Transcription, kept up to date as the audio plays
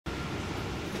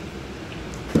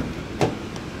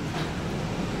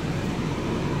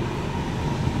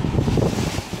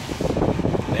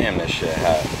shit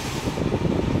hot.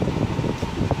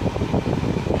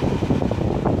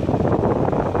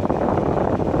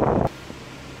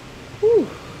 Whew.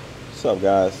 What's up,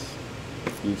 guys?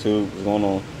 YouTube, what's going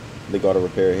on?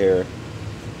 Leekautorepair here.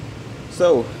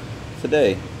 So,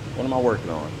 today, what am I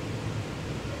working on?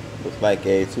 Looks like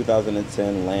a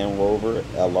 2010 Land Rover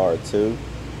LR2.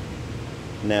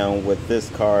 Now, with this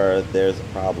car, there's a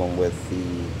problem with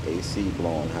the AC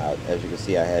blowing hot. As you can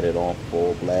see, I had it on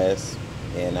full blast,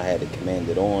 and I had it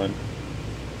commanded on,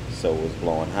 so it was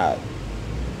blowing hot.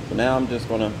 So now I'm just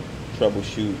gonna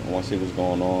troubleshoot. I want to see what's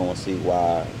going on. I want to see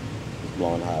why it's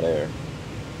blowing hot air.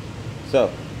 So,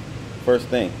 first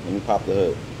thing, let me pop the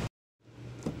hood.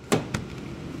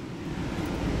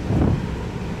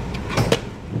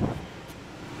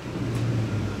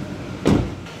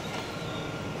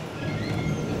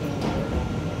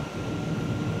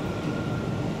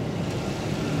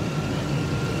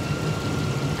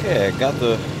 Okay, I got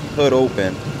the hood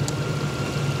open.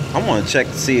 I want to check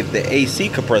to see if the AC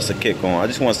compressor kick on. I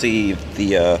just want to see if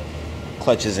the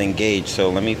clutch is engaged.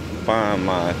 So let me find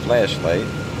my flashlight.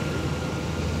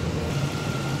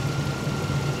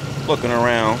 Looking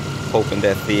around, hoping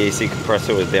that the AC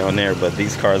compressor was down there, but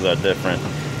these cars are different.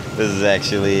 This is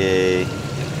actually a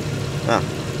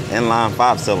inline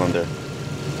 5-cylinder.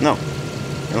 No,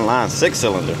 inline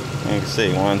 6-cylinder. You can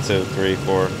see 1, 2, 3,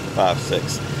 4, 5,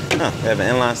 6. We have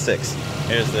an inline 6.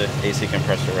 Here's the AC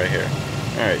compressor right here.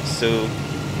 Alright, so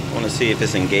I want to see if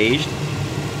it's engaged.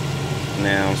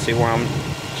 Now, see where I'm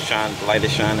shining, the light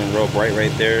is shining real bright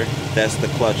right there? That's the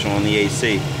clutch on the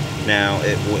AC. Now,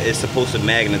 it's supposed to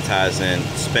magnetize and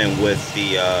spin with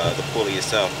the pulley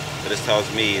itself. But this tells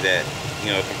me that,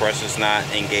 you know, the compressor's not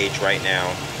engaged right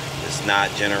now. It's not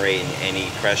generating any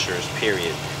pressures,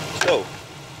 period. So,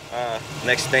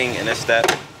 next thing in this step,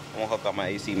 I'm gonna hook up my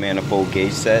AC manifold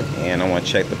gauge set, and I want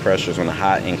to check the pressures on the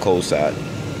hot and cold side.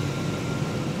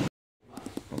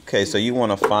 Okay, so you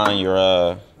want to find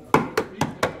your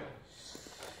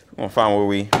where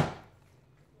we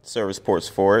service ports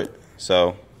for it.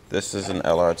 So this is an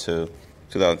LR2,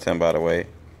 2010 by the way.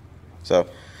 So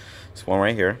this one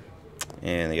right here,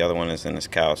 and the other one is in this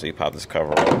cowl. So you pop this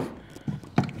cover off,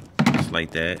 just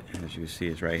like that. As you can see,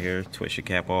 it's right here. Twist your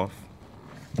cap off.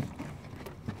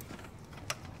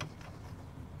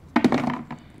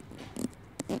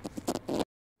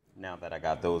 Now that I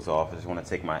got those off, I just want to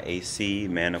take my AC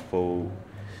manifold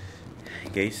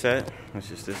gauge set,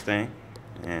 which is this thing,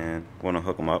 and I want to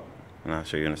hook them up, and I'll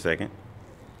show you in a second.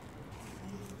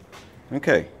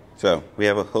 Okay, so we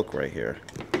have a hook right here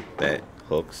that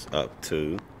hooks up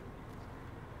to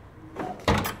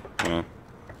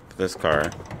this car.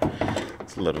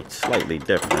 It's a little slightly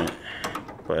different,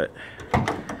 but I'm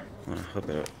going to hook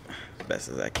it up as best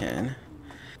as I can.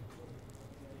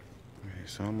 Okay,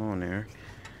 so I'm on there.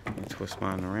 Twist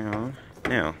mine around.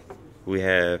 Now we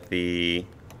have the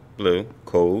blue,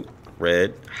 cold,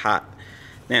 red, hot.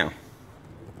 Now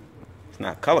it's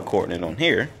not color coordinated on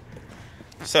here.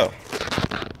 So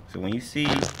when you see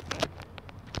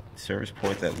service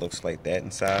port that looks like that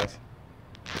in size,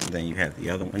 and then you have the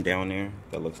other one down there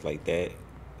that looks like that.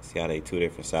 See how they two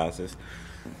different sizes?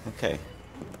 Okay.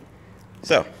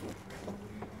 So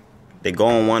they go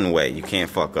on one way. You can't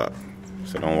fuck up.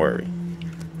 So don't worry.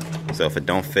 So if it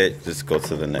don't fit, just go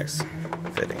to the next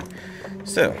fitting.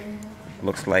 So,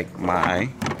 looks like my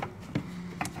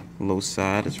low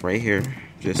side is right here.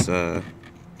 Just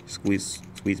squeeze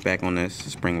back on this,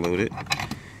 spring loaded,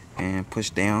 and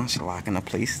push down, should lock into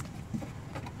place.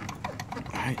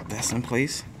 Alright, that's in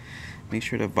place. Make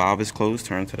sure the valve is closed,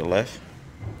 turn to the left.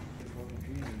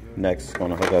 Next,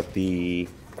 gonna hook up the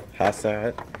hot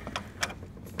side.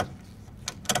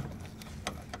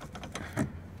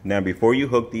 Now, before you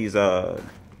hook these the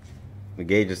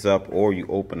gauges up or you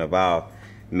open the valve,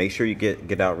 make sure you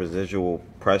get out residual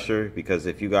pressure, because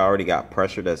if you already got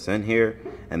pressure that's in here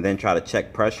and then try to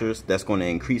check pressures, that's going to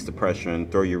increase the pressure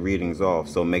and throw your readings off.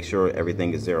 So make sure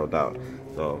everything is zeroed out.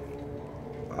 So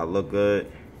I look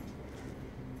good.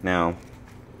 Now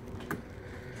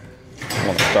I'm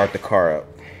going to start the car up.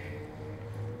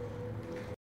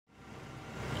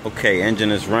 Okay,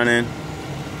 engine is running.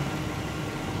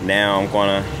 Now I'm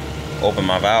gonna open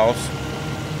my valves.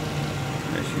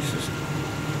 As you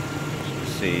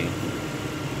see,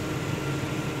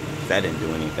 that didn't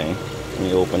do anything. Let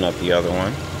me open up the other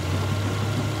one.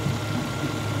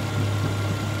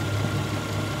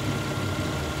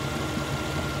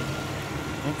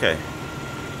 Okay.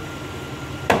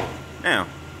 Now,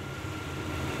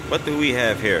 what do we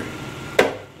have here?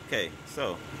 Okay,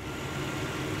 so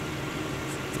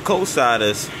the cold side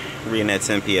is reading at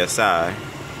 10 psi.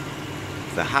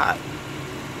 The hot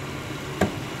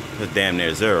it's damn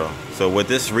near 0. So what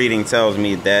this reading tells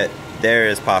me that there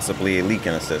is possibly a leak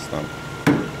in the system.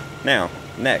 Now,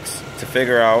 next, to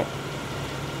figure out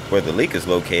where the leak is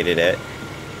located at,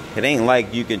 it ain't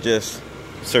like you could just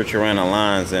search around the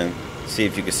lines and see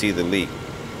if you can see the leak.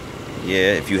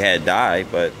 Yeah, if you had dye,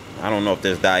 but I don't know if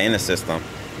there's dye in the system.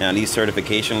 Now, these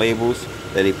certification labels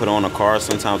that they put on a car,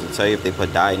 sometimes will tell you if they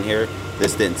put dye in here.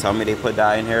 This didn't tell me they put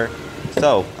dye in here,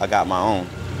 so I got my own.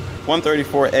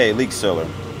 134A leak sealer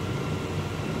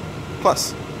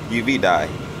plus UV dye.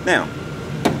 Now,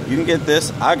 you can get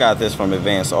this. I got this from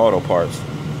Advanced Auto Parts.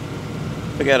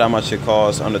 Forget how much it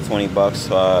costs, under 20 bucks.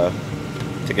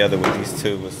 Together with these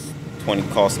two, was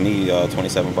cost me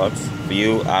 27 bucks. For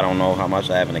you, I don't know how much.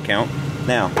 I have an account.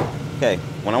 Now, okay,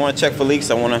 when I want to check for leaks,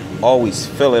 I want to always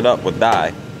fill it up with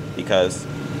dye, because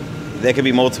there could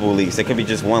be multiple leaks. There could be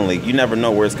just one leak. You never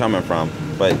know where it's coming from.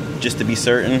 But just to be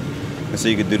certain, and so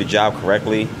you can do the job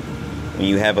correctly, when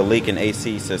you have a leak in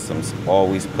AC systems,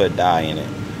 always put dye in it.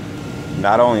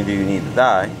 Not only do you need the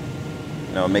dye,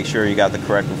 you know, make sure you got the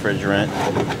correct refrigerant.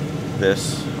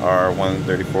 This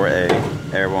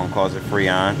R134A, everyone calls it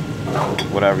Freon,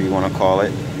 whatever you want to call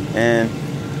it. And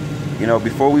you know,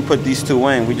 before we put these two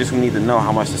in, we just need to know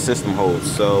how much the system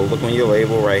holds. So look on your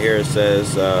label right here. It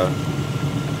says, don't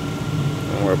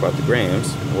worry about the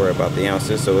grams, worry about the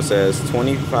ounces. So it says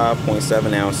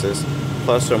 25.7 ounces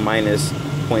plus or minus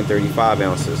 0.35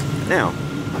 ounces. Now,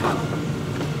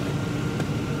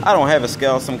 I don't have a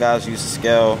scale. Some guys use a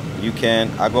scale. You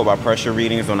can. I go by pressure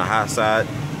readings on the hot side,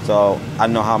 so I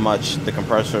know how much the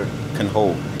compressor can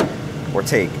hold or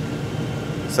take.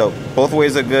 So both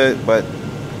ways are good, but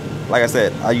like I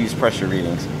said, I use pressure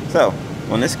readings. So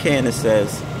on this can it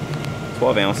says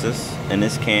 12 ounces, and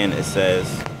this can it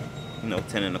says, you know,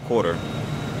 10 1/4.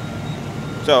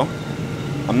 So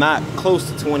I'm not close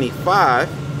to 25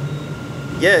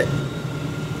 yet,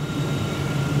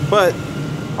 but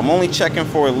I'm only checking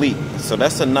for a leak, so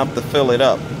that's enough to fill it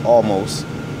up almost.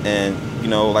 And you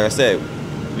know, like I said,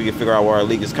 we can figure out where our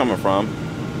leak is coming from.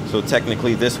 So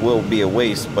technically this will be a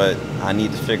waste, but I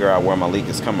need to figure out where my leak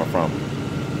is coming from.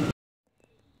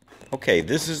 Okay,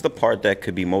 this is the part that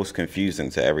could be most confusing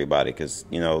to everybody, because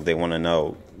you know, they want to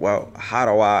know, well, how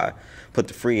do I put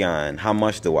the Freon? How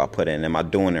much do I put in? Am I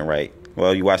doing it right?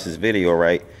 Well, you watch this video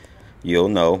right, you'll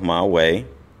know my way,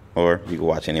 or you can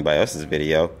watch anybody else's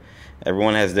video.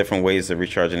 Everyone has different ways of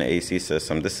recharging the AC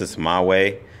system. This is my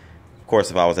way. Of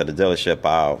course, if I was at a dealership,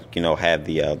 I'll, you know, have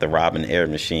the Robin air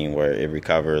machine where it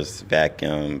recovers,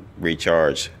 vacuum,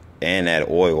 recharge, and add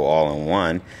oil all in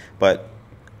one. But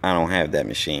I don't have that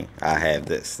machine. I have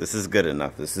this. This is good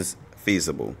enough. This is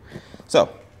feasible. So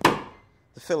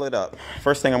to fill it up,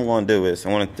 first thing I'm going to do is I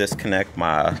want to disconnect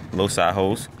my low side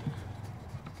hose.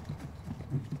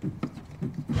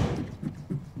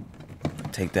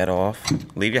 Take that off.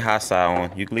 Leave your hot side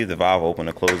on. You can leave the valve open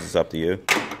or close. It's up to you.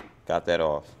 Got that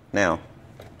off. Now,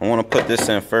 I want to put this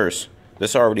in first.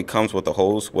 This already comes with a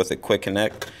hose with a quick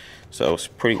connect, so it's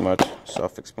pretty much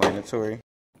self-explanatory.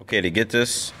 Okay, to get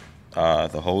this,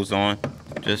 the hose on,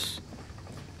 just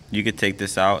you could take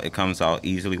this out. It comes out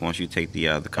easily once you take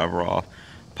the cover off.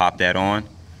 Pop that on.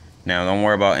 Now, don't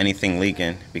worry about anything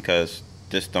leaking, because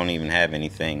this don't even have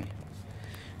anything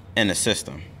in the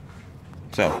system.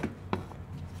 So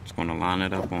going to line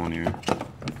it up on here,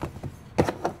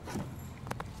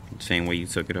 same way you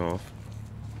took it off.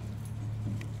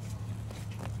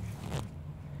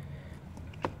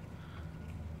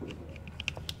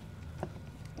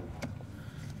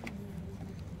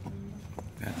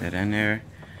 Got that in there.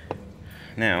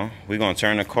 Now we're going to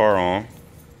turn the car on.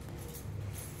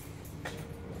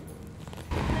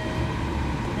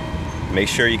 Make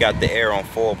sure you got the air on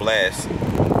full blast.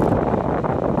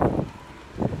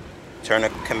 Turn the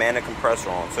command compressor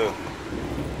on too.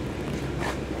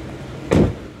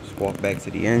 Just walk back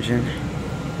to the engine.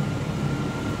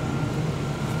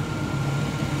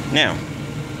 Now,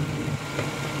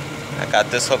 I got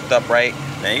this hooked up right.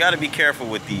 Now you got to be careful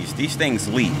with these. These things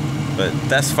leak, but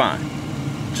that's fine.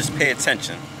 Just pay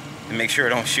attention and make sure it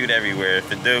don't shoot everywhere. If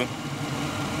it do,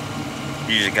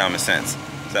 use your common sense.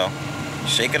 So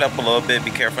shake it up a little bit.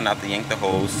 Be careful not to yank the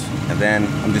hose. And then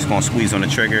I'm just going to squeeze on the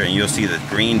trigger, and you'll see the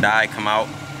green dye come out,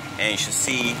 and you should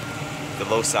see the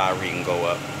low side reading go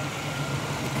up.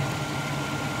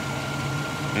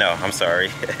 No, I'm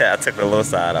sorry. I took the low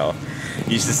side off.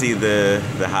 You should see the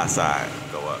hot side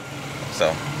go up.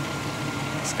 So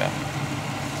let's go.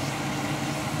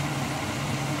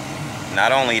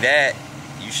 Not only that,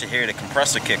 you should hear the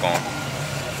compressor kick on.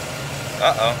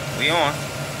 Uh-oh, we on.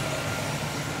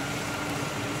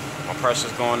 My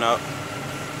pressure's going up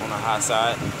on the hot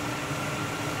side.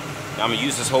 Now I'm gonna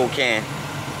use this whole can.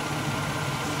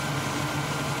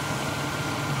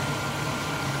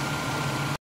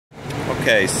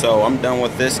 Okay, so I'm done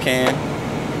with this can.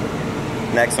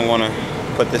 Next I'm gonna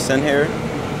put this in here.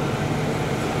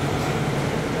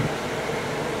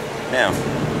 Now,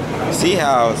 you see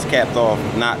how it's capped off,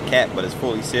 not capped, but it's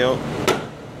fully sealed.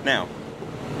 Now,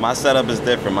 my setup is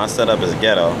different. My setup is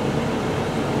ghetto.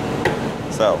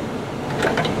 So,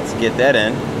 let's get that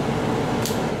in.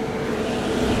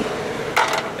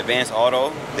 Advanced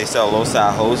Auto, they sell low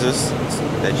side hoses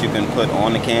that you can put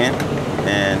on the can,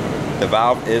 and the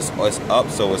valve is up,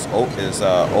 so it's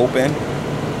open.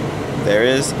 There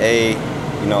is a,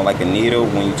 you know, like a needle.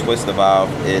 When you twist the valve,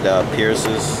 it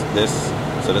pierces this,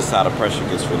 so this is how the pressure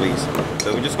gets released.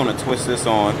 So we're just gonna twist this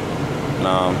on.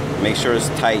 Make sure it's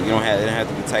tight. It don't have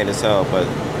to be tight as hell, but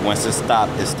once it's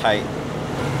stopped, it's tight.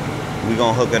 We're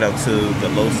gonna hook it up to the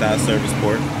low side service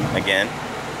port again.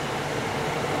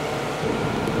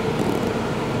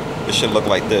 It should look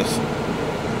like this.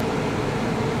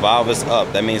 Valve is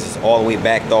up. That means it's all the way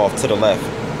backed off to the left.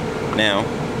 Now,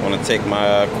 I'm gonna take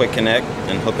my quick connect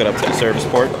and hook it up to the service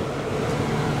port.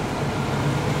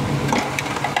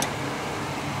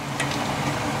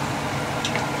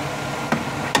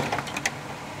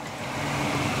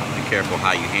 Be careful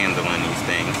how you handling these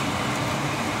things.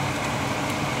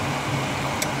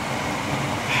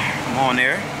 I'm on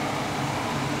there.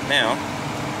 Now,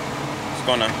 just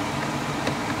gonna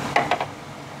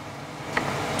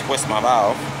twist my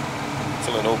valve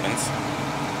till it opens.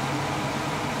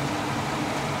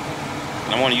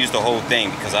 And I want to use the whole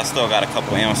thing because I still got a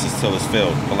couple ounces till it's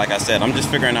filled. But like I said, I'm just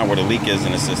figuring out where the leak is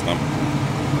in the system.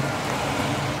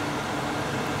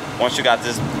 Once you got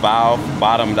this valve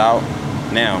bottomed out,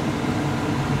 now,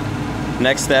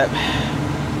 next step,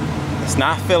 it's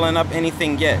not filling up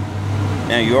anything yet.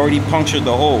 Now you already punctured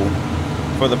the hole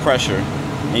for the pressure.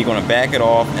 And you're going to back it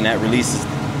off, and that releases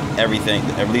everything.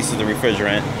 It releases the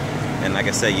refrigerant. And like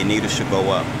I said, your needle should go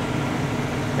up.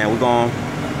 Now we're going to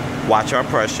watch our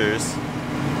pressures.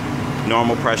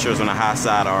 Normal pressures on the high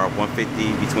side are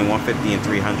 150, between 150 and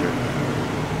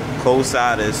 300. Cold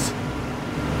side is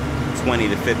 20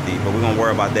 to 50, but we're going to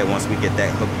worry about that once we get that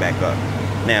hooked back up.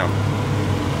 Now,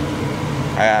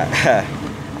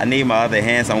 I need my other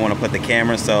hand, so I want to put the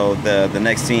camera, so the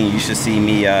next scene you should see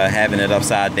me having it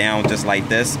upside down just like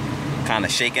this, kind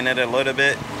of shaking it a little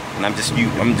bit, and I'm just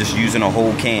using a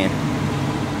whole can.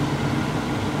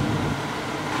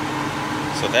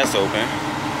 So that's open.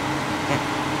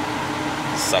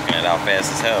 Sucking it out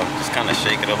fast as hell. Just kind of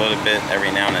shake it a little bit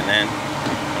every now and then.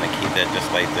 I'm gonna keep that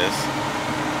just like this.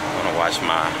 I'm gonna watch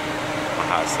my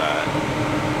hot side.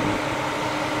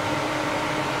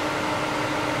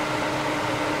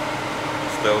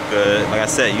 Still good. Like I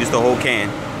said, use the whole can.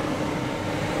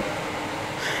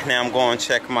 Now I'm going to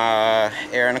check my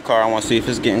air in the car. I want to see if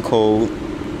it's getting cold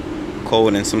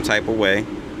in some type of way.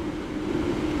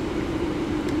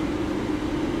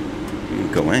 Let me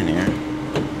go in here.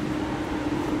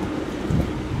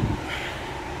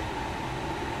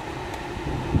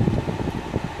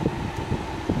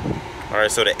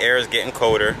 Alright, so the air is getting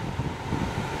colder.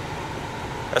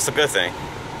 That's a good thing.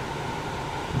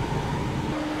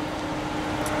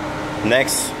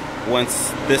 Next,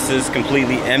 once this is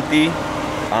completely empty,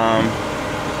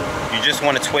 you just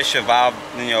want to twist your valve,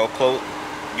 you know, close.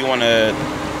 You want to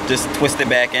just twist it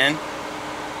back in.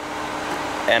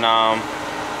 And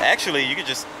actually, you could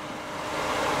just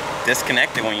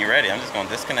disconnect it when you're ready. I'm just going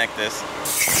to disconnect this.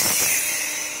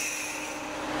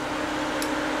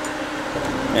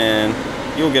 And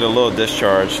you'll get a little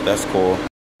discharge. That's cool.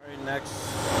 Alright, next,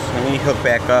 let me hook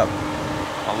back up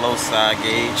a low side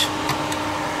gauge.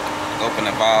 Open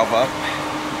the valve up.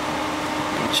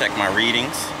 Check my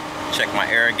readings. Check my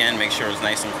air again. Make sure it's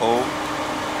nice and cold.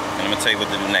 And I'm gonna tell you what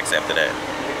to do next after that.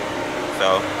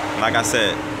 So, like I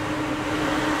said,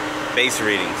 base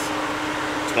readings: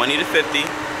 20 to 50,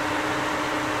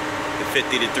 to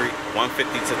 50 to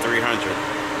 150 to 300.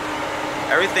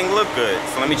 Everything looked good.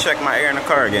 So let me check my air in the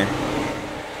car again.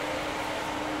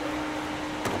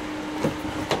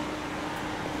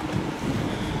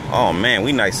 Oh man,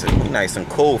 we nice and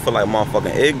cool. Feel like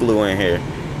motherfucking igloo in here.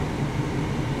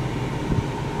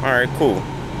 Alright, cool.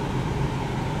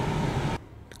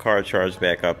 The car charged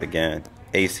back up again.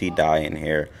 AC die in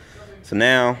here. So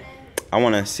now I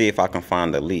want to see if I can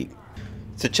find a leak.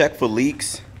 To check for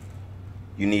leaks,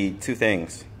 you need two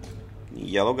things. You need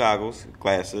yellow goggles,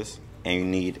 glasses, and you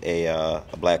need a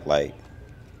black light.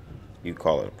 You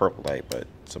call it a purple light, but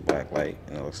it's a black light,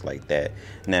 and it looks like that.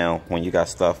 Now, when you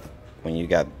got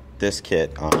this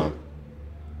kit,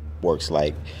 works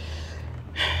like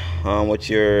with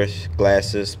your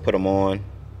glasses, put them on.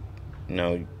 You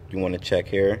know, you want to check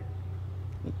here.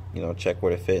 You know, check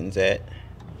where the fittings at.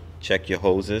 Check your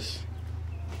hoses.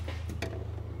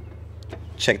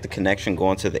 check the connection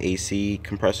going to the AC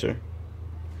compressor.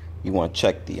 You want to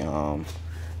check the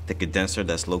condenser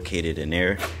that's located in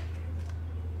there,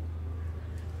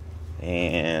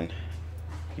 and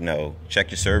you know,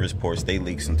 check your service ports. They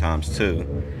leak sometimes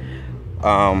too.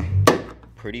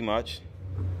 Pretty much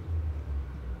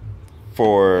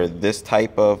for this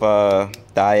type of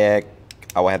diag,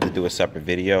 I will have to do a separate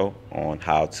video on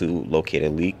how to locate a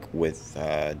leak with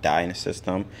dye in the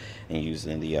system and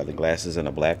using the other glasses and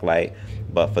a black light.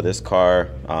 But for this car,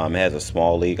 it has a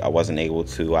small leak. I wasn't able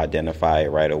to identify it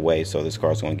right away, so this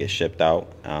car is going to get shipped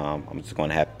out. I'm just going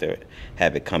to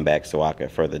have it come back so I can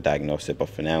further diagnose it. But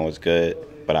for now, it's good.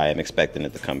 But I am expecting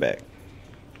it to come back.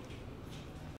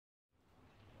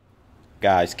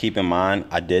 Guys, keep in mind,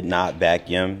 I did not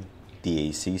vacuum the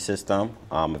AC system.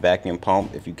 A vacuum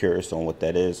pump, if you're curious on what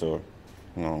that is, or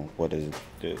you know what is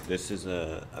it, this is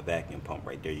a vacuum pump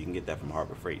right there. You can get that from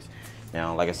Harbor Freight.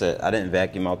 Now, like I said, I didn't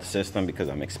vacuum out the system because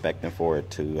I'm expecting for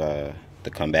it to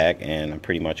come back, and I'm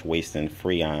pretty much wasting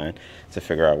Freon to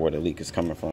figure out where the leak is coming from.